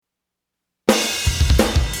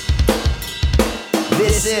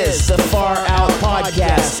This is the Far Out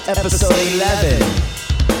Podcast, episode 11.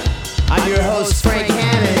 I'm your host, Frank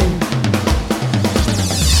Hannon.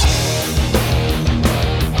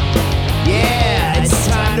 Yeah, it's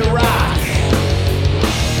time to rock.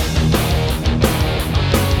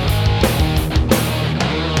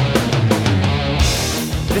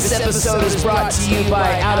 This episode is brought to you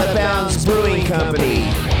by Out of Bounds Brewing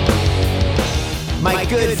Company. My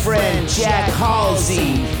good friend Jack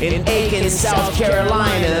Halsey in Aiken, South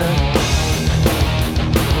Carolina.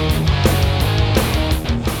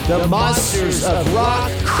 The Monsters of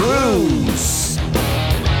Rock Cruise.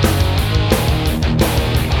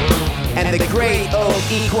 And the Great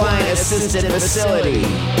Oak Equine Assisted Facility.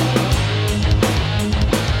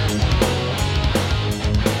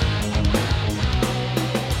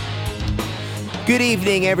 Good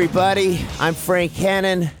evening, everybody. I'm Frank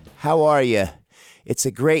Hannon. How are you? It's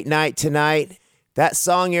a great night tonight. That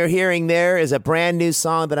song you're hearing there is a brand new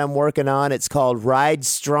song that I'm working on. It's called Ride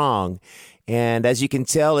Strong. And as you can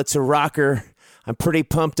tell, it's a rocker. I'm pretty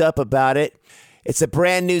pumped up about it. It's a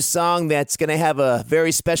brand new song that's going to have a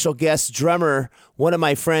very special guest drummer, one of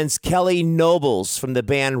my friends, Kelly Nobles from the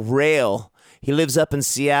band Rail. He lives up in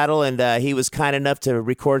Seattle, and he was kind enough to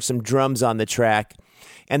record some drums on the track.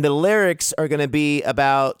 And the lyrics are going to be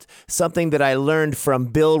about something that I learned from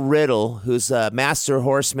Bill Riddle, who's a master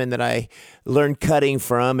horseman that I learned cutting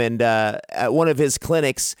from. And at one of his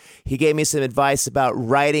clinics, he gave me some advice about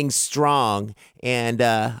riding strong. And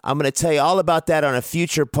I'm going to tell you all about that on a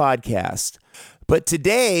future podcast. But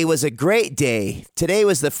today was a great day. Today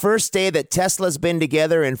was the first day that Tesla's been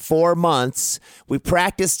together in 4 months. We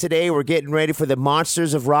practiced today. We're getting ready for the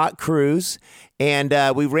Monsters of Rock Cruise. And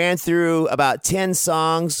we ran through about 10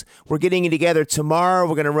 songs. We're getting together tomorrow.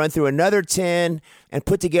 We're going to run through another 10 and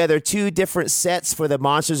put together 2 different sets for the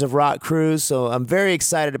Monsters of Rock Cruise. So I'm very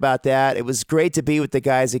excited about that. It was great to be with the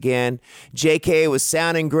guys again. JK was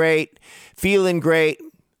sounding great, feeling great.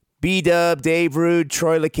 B-Dub, Dave Rude,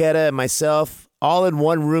 Troy Laquetta, and myself, all in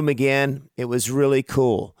one room again. It was really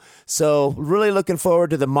cool. So really looking forward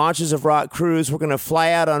to the Monsters of Rock Cruise. We're going to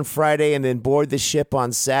fly out on Friday and then board the ship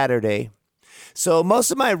on Saturday. So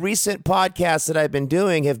most of my recent podcasts that I've been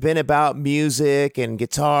doing have been about music and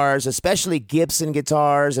guitars, especially Gibson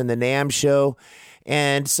guitars and the NAMM show.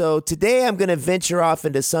 And so today I'm going to venture off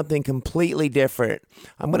into something completely different.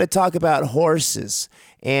 I'm going to talk about horses.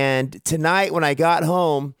 And tonight when I got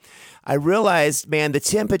home, I realized, man, the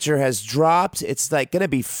temperature has dropped. It's like going to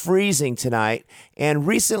be freezing tonight. And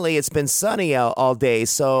recently it's been sunny all day.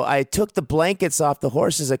 So I took the blankets off the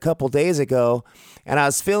horses a couple days ago, and I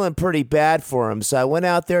was feeling pretty bad for them. So I went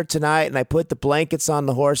out there tonight and I put the blankets on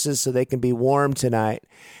the horses so they can be warm tonight.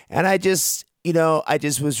 And I just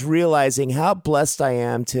was realizing how blessed I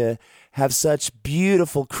am to have such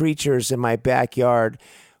beautiful creatures in my backyard.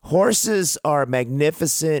 Horses are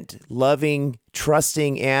magnificent, loving,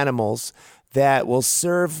 trusting animals that will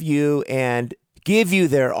serve you and give you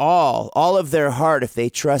their all of their heart if they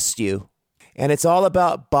trust you. And it's all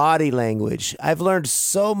about body language. I've learned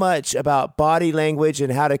so much about body language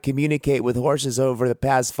and how to communicate with horses over the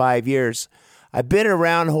past 5 years. I've been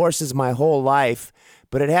around horses my whole life,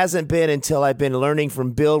 but it hasn't been until I've been learning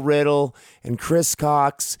from Bill Riddle and Chris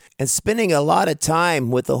Cox and spending a lot of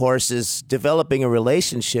time with the horses, developing a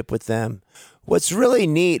relationship with them. What's really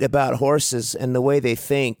neat about horses and the way they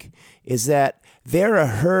think is that they're a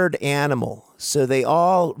herd animal. So they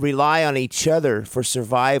all rely on each other for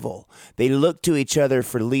survival. They look to each other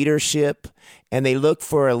for leadership, and they look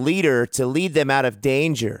for a leader to lead them out of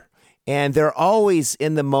danger. And they're always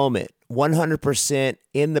in the moment, 100%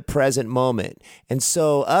 in the present moment. And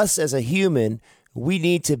so us as a human, we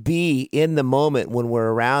need to be in the moment when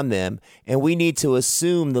we're around them, and we need to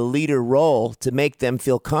assume the leader role to make them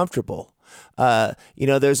feel comfortable.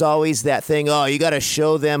 There's always that thing, you got to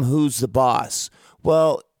show them who's the boss.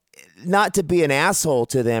 Well, not to be an asshole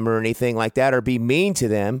to them or anything like that or be mean to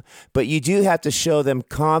them, but you do have to show them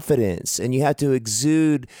confidence, and you have to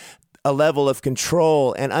exude a level of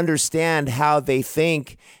control and understand how they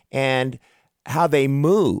think and how they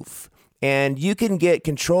move. And you can get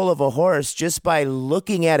control of a horse just by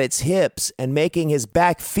looking at its hips and making his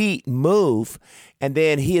back feet move, and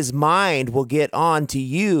then his mind will get on to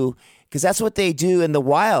you, because that's what they do in the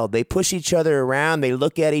wild. They push each other around, they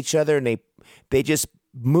look at each other, and they just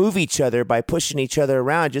move each other by pushing each other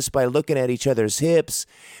around just by looking at each other's hips.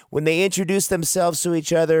 When they introduce themselves to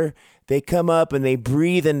each other, they come up and they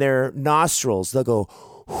breathe in their nostrils. They'll go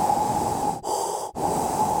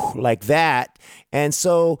like that. And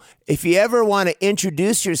so if you ever want to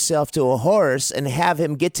introduce yourself to a horse and have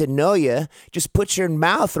him get to know you, just put your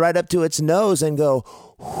mouth right up to its nose and go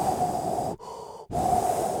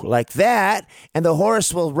like that, and the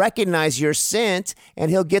horse will recognize your scent,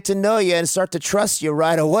 and he'll get to know you and start to trust you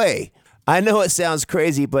right away. I know it sounds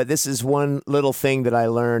crazy, but this is one little thing that I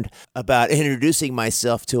learned about introducing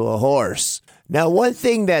myself to a horse. Now, one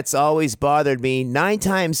thing that's always bothered me, 9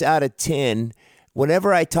 times out of 10,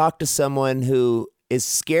 whenever I talk to someone who is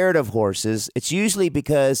scared of horses, it's usually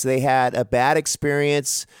because they had a bad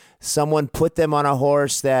experience. Someone put them on a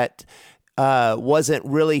horse that wasn't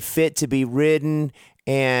really fit to be ridden,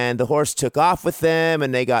 and the horse took off with them,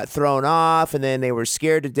 and they got thrown off, and then they were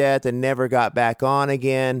scared to death and never got back on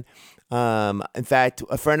again. In fact,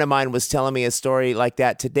 a friend of mine was telling me a story like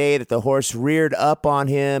that today, that the horse reared up on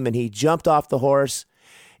him and he jumped off the horse.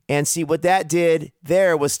 And see, what that did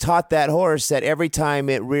there was taught that horse that every time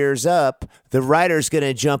it rears up, the rider's going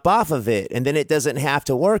to jump off of it, and then it doesn't have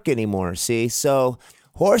to work anymore. See, so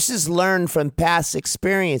horses learn from past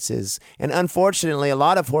experiences, and unfortunately, a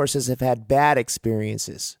lot of horses have had bad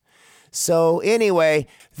experiences. So anyway,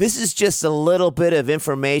 this is just a little bit of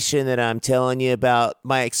information that I'm telling you about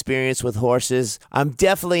my experience with horses. I'm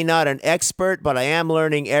definitely not an expert, but I am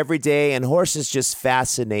learning every day, and horses just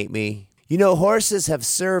fascinate me. You know, horses have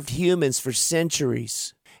served humans for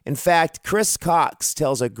centuries. In fact, Chris Cox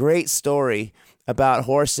tells a great story about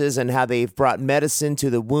horses and how they've brought medicine to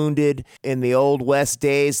the wounded. In the Old West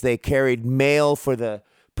days, they carried mail for the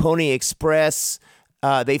Pony Express.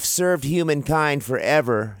 They've served humankind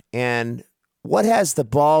forever. And what has the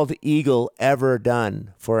bald eagle ever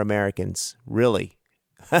done for Americans? Really?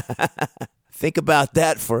 Think about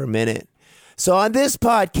that for a minute. So on this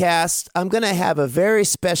podcast, I'm going to have a very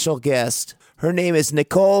special guest. Her name is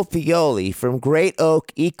Nicole Fioli from Great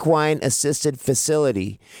Oak Equine Assisted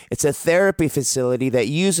Facility. It's a therapy facility that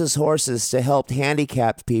uses horses to help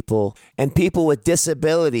handicapped people and people with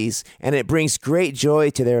disabilities, and it brings great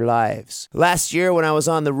joy to their lives. Last year when I was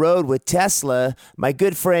on the road with Tesla, my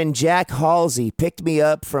good friend Jack Halsey picked me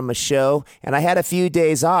up from a show, and I had a few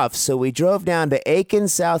days off, so we drove down to Aiken,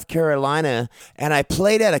 South Carolina, and I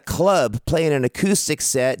played at a club, playing an acoustic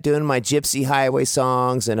set, doing my Gypsy Highway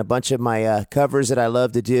songs and a bunch of my covers that I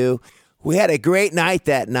love to do. We had a great night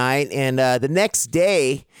that night, and the next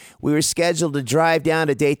day we were scheduled to drive down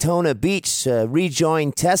to Daytona Beach to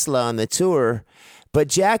rejoin Tesla on the tour. But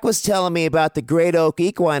Jack was telling me about the Great Oak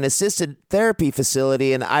Equine Assisted Therapy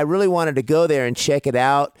Facility, and I really wanted to go there and check it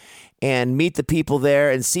out and meet the people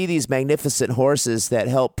there and see these magnificent horses that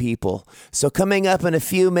help people. So coming up in a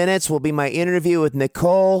few minutes will be my interview with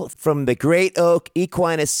Nicole from the Great Oak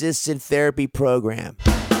Equine Assisted Therapy Program.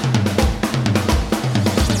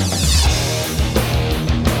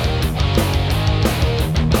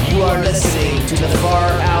 You are listening to the Far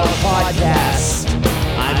Out Podcast.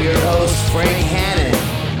 I'm your host, Frank Hannon.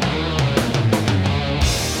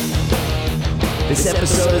 This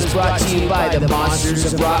episode is brought to you by the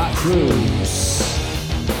Monsters of Rock Cruise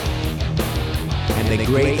and the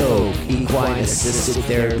Great Oak Equine Assisted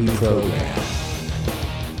Therapy Program.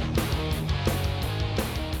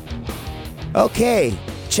 Okay,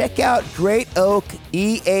 check out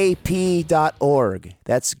greatoakeap.org.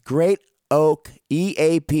 That's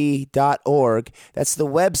greatoakeap.org. That's the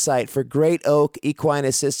website for Great Oak Equine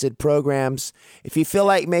Assisted Programs. If you feel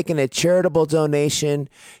like making a charitable donation,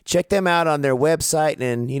 check them out on their website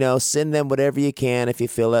and, send them whatever you can if you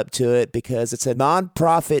feel up to it, because it's a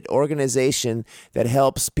nonprofit organization that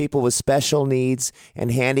helps people with special needs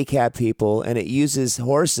and handicapped people, and it uses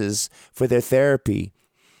horses for their therapy.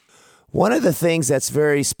 One of the things that's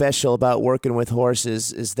very special about working with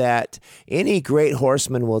horses is that any great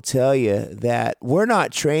horseman will tell you that we're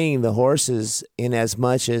not training the horses in as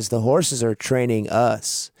much as the horses are training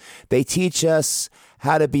us. They teach us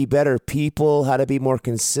how to be better people, how to be more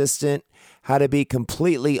consistent, how to be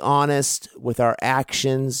completely honest with our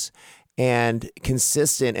actions and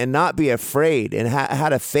consistent and not be afraid, and how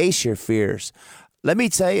to face your fears. Let me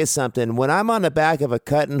tell you something. When I'm on the back of a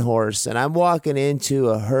cutting horse and I'm walking into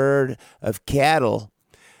a herd of cattle,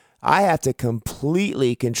 I have to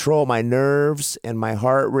completely control my nerves and my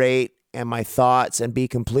heart rate and my thoughts and be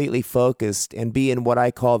completely focused and be in what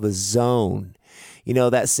I call the zone.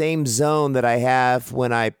 That same zone that I have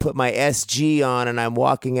when I put my SG on and I'm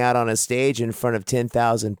walking out on a stage in front of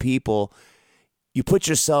 10,000 people. You put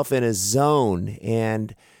yourself in a zone,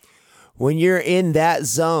 and when you're in that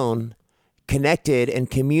zone, connected and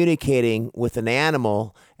communicating with an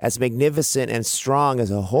animal as magnificent and strong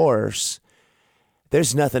as a horse,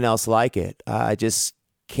 there's nothing else like it. I just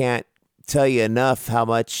can't tell you enough how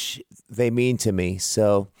much they mean to me.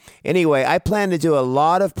 So anyway, I plan to do a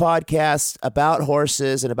lot of podcasts about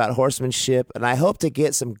horses and about horsemanship, and I hope to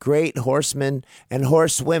get some great horsemen and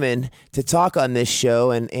horsewomen to talk on this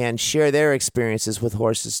show and share their experiences with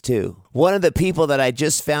horses too. One of the people that I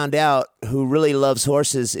just found out who really loves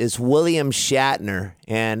horses is William Shatner,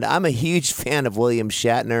 and I'm a huge fan of William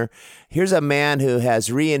Shatner. Here's a man who has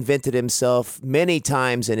reinvented himself many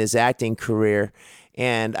times in his acting career.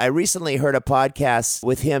 And I recently heard a podcast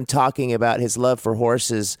with him talking about his love for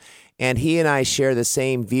horses, and he and I share the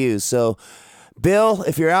same views. So, Bill,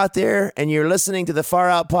 if you're out there and you're listening to the Far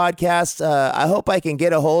Out podcast, I hope I can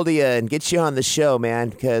get a hold of you and get you on the show, man,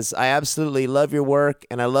 because I absolutely love your work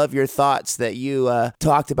and I love your thoughts that you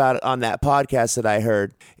talked about on that podcast that I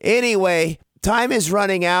heard. Anyway, time is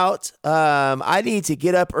running out. I need to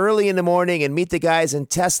get up early in the morning and meet the guys in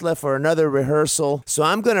Tesla for another rehearsal. So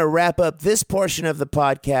I'm going to wrap up this portion of the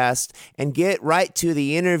podcast and get right to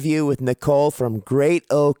the interview with Nicole from Great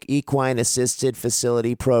Oak Equine Assisted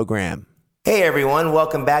Facility Program. Hey everyone,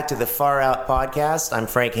 welcome back to the Far Out podcast. I'm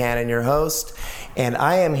Frank Hannon, your host, and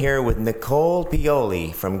I am here with Nicole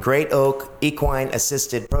Pioli from Great Oak Equine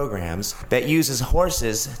Assisted Programs that uses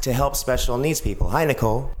horses to help special needs people. Hi,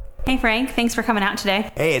 Nicole. Hey Frank, thanks for coming out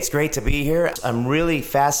today. Hey, it's great to be here. I'm really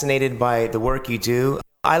fascinated by the work you do.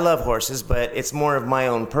 I love horses, but it's more of my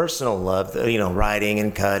own personal love, riding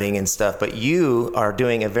and cutting and stuff. But you are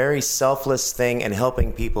doing a very selfless thing and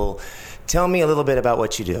helping people. Tell me a little bit about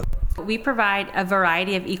what you do. We provide a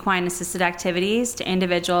variety of equine assisted activities to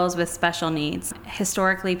individuals with special needs.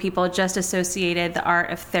 Historically, people just associated the art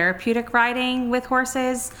of therapeutic riding with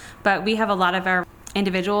horses, but we have a lot of our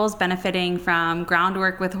individuals benefiting from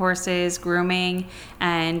groundwork with horses, grooming,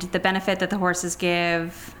 and the benefit that the horses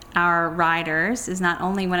give our riders is not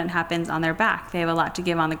only when it happens on their back, they have a lot to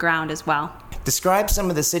give on the ground as well. Describe some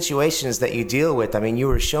of the situations that you deal with. I mean, you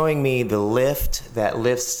were showing me the lift that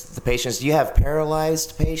lifts the patients. Do you have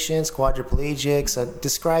paralyzed patients, quadriplegics?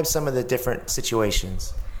 Describe some of the different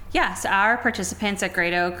situations. Yes, our participants at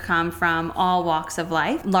Great Oak come from all walks of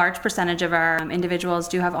life. Large percentage of our individuals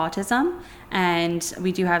do have autism, and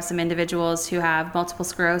we do have some individuals who have multiple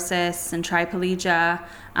sclerosis and triplegia,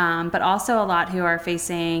 but also a lot who are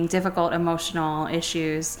facing difficult emotional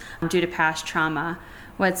issues due to past trauma.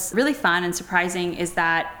 What's really fun and surprising is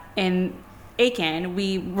that in Aiken,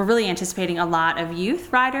 we were really anticipating a lot of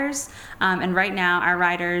youth riders, and right now our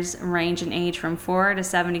riders range in age from 4 to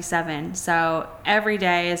 77. So every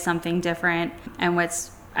day is something different, and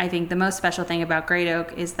what's I think the most special thing about Great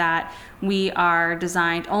Oak is that we are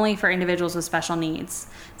designed only for individuals with special needs.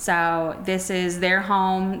 So this is their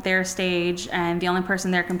home, their stage, and the only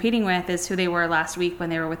person they're competing with is who they were last week when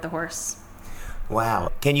they were with the horse.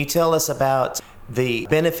 Wow. Can you tell us about the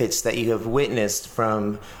benefits that you have witnessed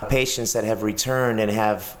from patients that have returned and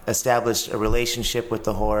have established a relationship with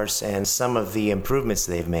the horse and some of the improvements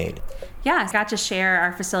they've made? Yeah, I got to share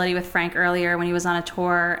our facility with Frank earlier when he was on a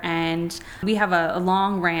tour, and we have a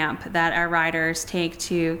long ramp that our riders take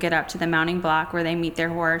to get up to the mounting block where they meet their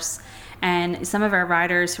horse. And some of our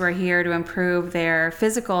riders who are here to improve their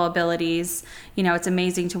physical abilities, it's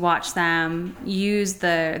amazing to watch them use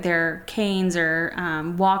their canes or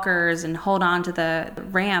walkers and hold on to the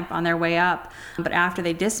ramp on their way up. But after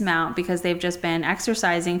they dismount, because they've just been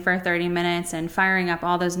exercising for 30 minutes and firing up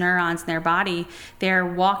all those neurons in their body, they're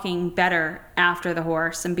walking better after the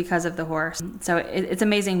horse and because of the horse. So it's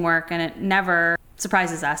amazing work, and it never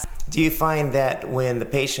surprises us. Do you find that when the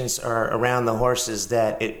patients are around the horses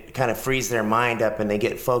that it kind of frees their mind up and they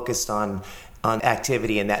get focused on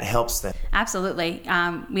activity and that helps them? Absolutely.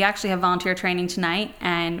 We actually have volunteer training tonight,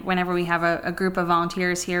 and whenever we have a group of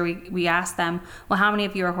volunteers here, we ask them, well, how many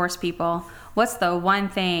of you are horse people? What's the one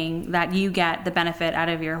thing that you get the benefit out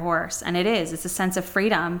of your horse? And it's a sense of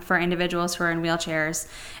freedom for individuals who are in wheelchairs.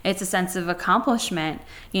 It's a sense of accomplishment,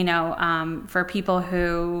 for people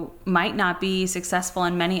who might not be successful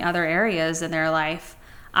in many other areas in their life.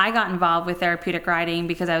 I got involved with therapeutic riding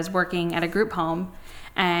because I was working at a group home,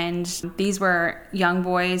 and these were young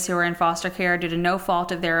boys who were in foster care due to no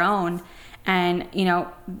fault of their own. And,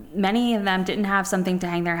 many of them didn't have something to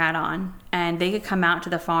hang their hat on, and they could come out to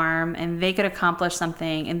the farm and they could accomplish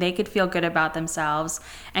something and they could feel good about themselves,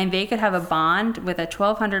 and they could have a bond with a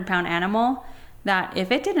 1,200-pound animal that if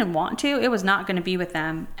it didn't want to, it was not going to be with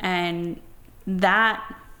them. And that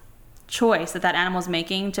choice that animal's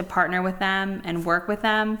making to partner with them and work with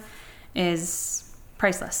them is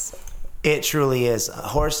priceless. It truly is.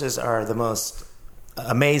 Horses are the most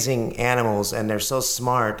amazing animals, and they're so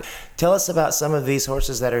smart. Tell us about some of these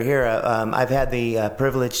horses that are here. I've had the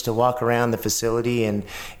privilege to walk around the facility and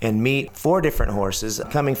meet 4 different horses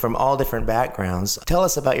coming from all different backgrounds. Tell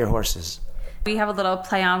us about your horses. We have a little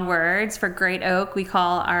play on words. For Great Oak, we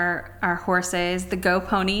call our horses the Go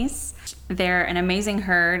Ponies. They're an amazing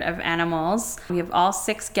herd of animals. We have all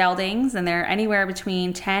 6 geldings, and they're anywhere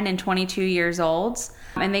between 10 and 22 years old.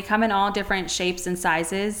 And they come in all different shapes and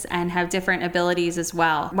sizes and have different abilities as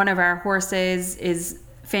well. One of our horses is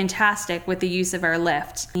fantastic with the use of our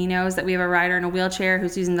lift. He knows that we have a rider in a wheelchair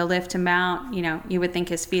who's using the lift to mount. You would think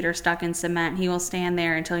his feet are stuck in cement. He will stand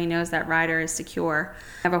there until he knows that rider is secure.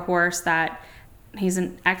 I have a horse that he's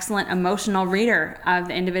an excellent emotional reader of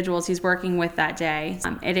the individuals he's working with that day.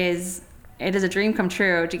 It is a dream come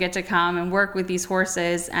true to get to come and work with these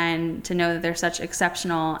horses and to know that they're such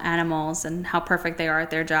exceptional animals and how perfect they are at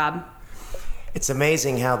their job. It's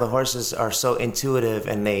amazing how the horses are so intuitive,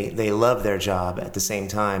 and they love their job at the same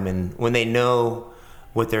time. And when they know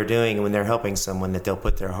what they're doing and when they're helping someone, that they'll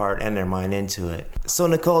put their heart and their mind into it. So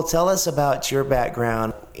Nicole, tell us about your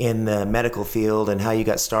background in the medical field and how you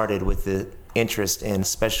got started with the interest in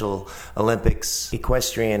Special Olympics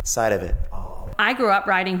equestrian side of it. I grew up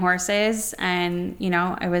riding horses, and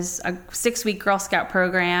it was a 6-week Girl Scout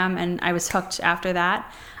program, and I was hooked after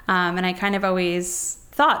that. And I kind of always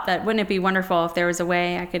thought that wouldn't it be wonderful if there was a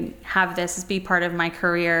way I could have this be part of my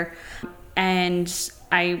career. And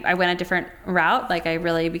I went a different route. Like, I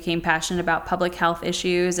really became passionate about public health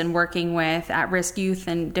issues and working with at-risk youth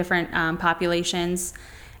and different populations.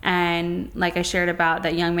 And like I shared about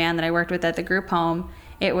that young man that I worked with at the group home,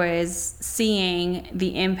 it was seeing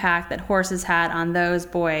the impact that horses had on those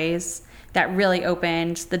boys that really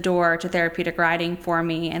opened the door to therapeutic riding for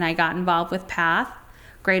me. And I got involved with PATH.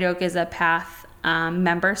 Great Oak is a PATH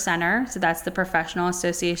member center, so that's the Professional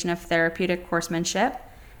Association of Therapeutic Horsemanship.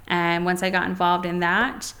 And once I got involved in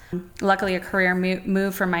that, luckily a career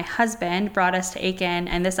move for my husband brought us to Aiken,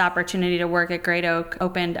 and this opportunity to work at Great Oak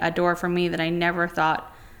opened a door for me that I never thought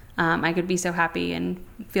I could be so happy and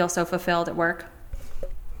feel so fulfilled at work.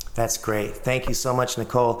 That's great. Thank you so much,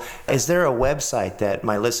 Nicole. Is there a website that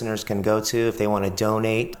my listeners can go to if they want to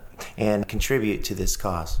donate and contribute to this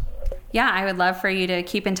cause? Yeah, I would love for you to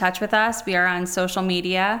keep in touch with us. We are on social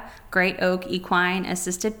media, Great Oak Equine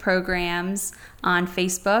Assisted Programs on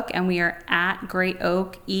Facebook, and we are at Great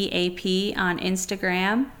Oak EAP on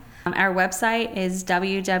Instagram. Our website is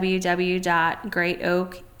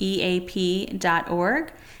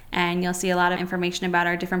www.greatoakeap.org, and you'll see a lot of information about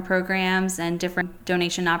our different programs and different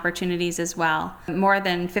donation opportunities as well. More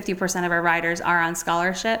than 50% of our riders are on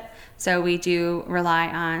scholarship, so we do rely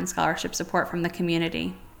on scholarship support from the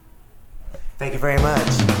community. Thank you very much.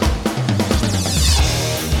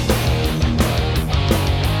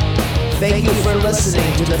 Thank you for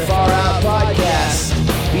listening to the Far Out Podcast.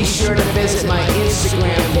 Be sure to visit my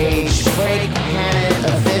Instagram page, Frank Hannon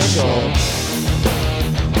Official.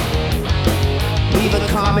 Leave a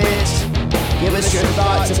comment. Give us your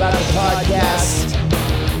thoughts about the podcast.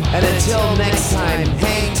 And until next time,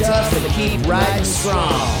 hang tough and keep riding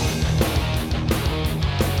strong.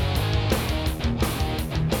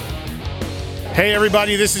 Hey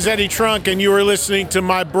everybody, this is Eddie Trunk, and you are listening to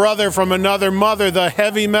my brother from another mother, the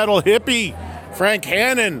heavy metal hippie, Frank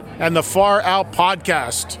Hannon, and the Far Out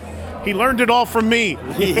Podcast. He learned it all from me.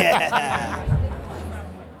 Yeah.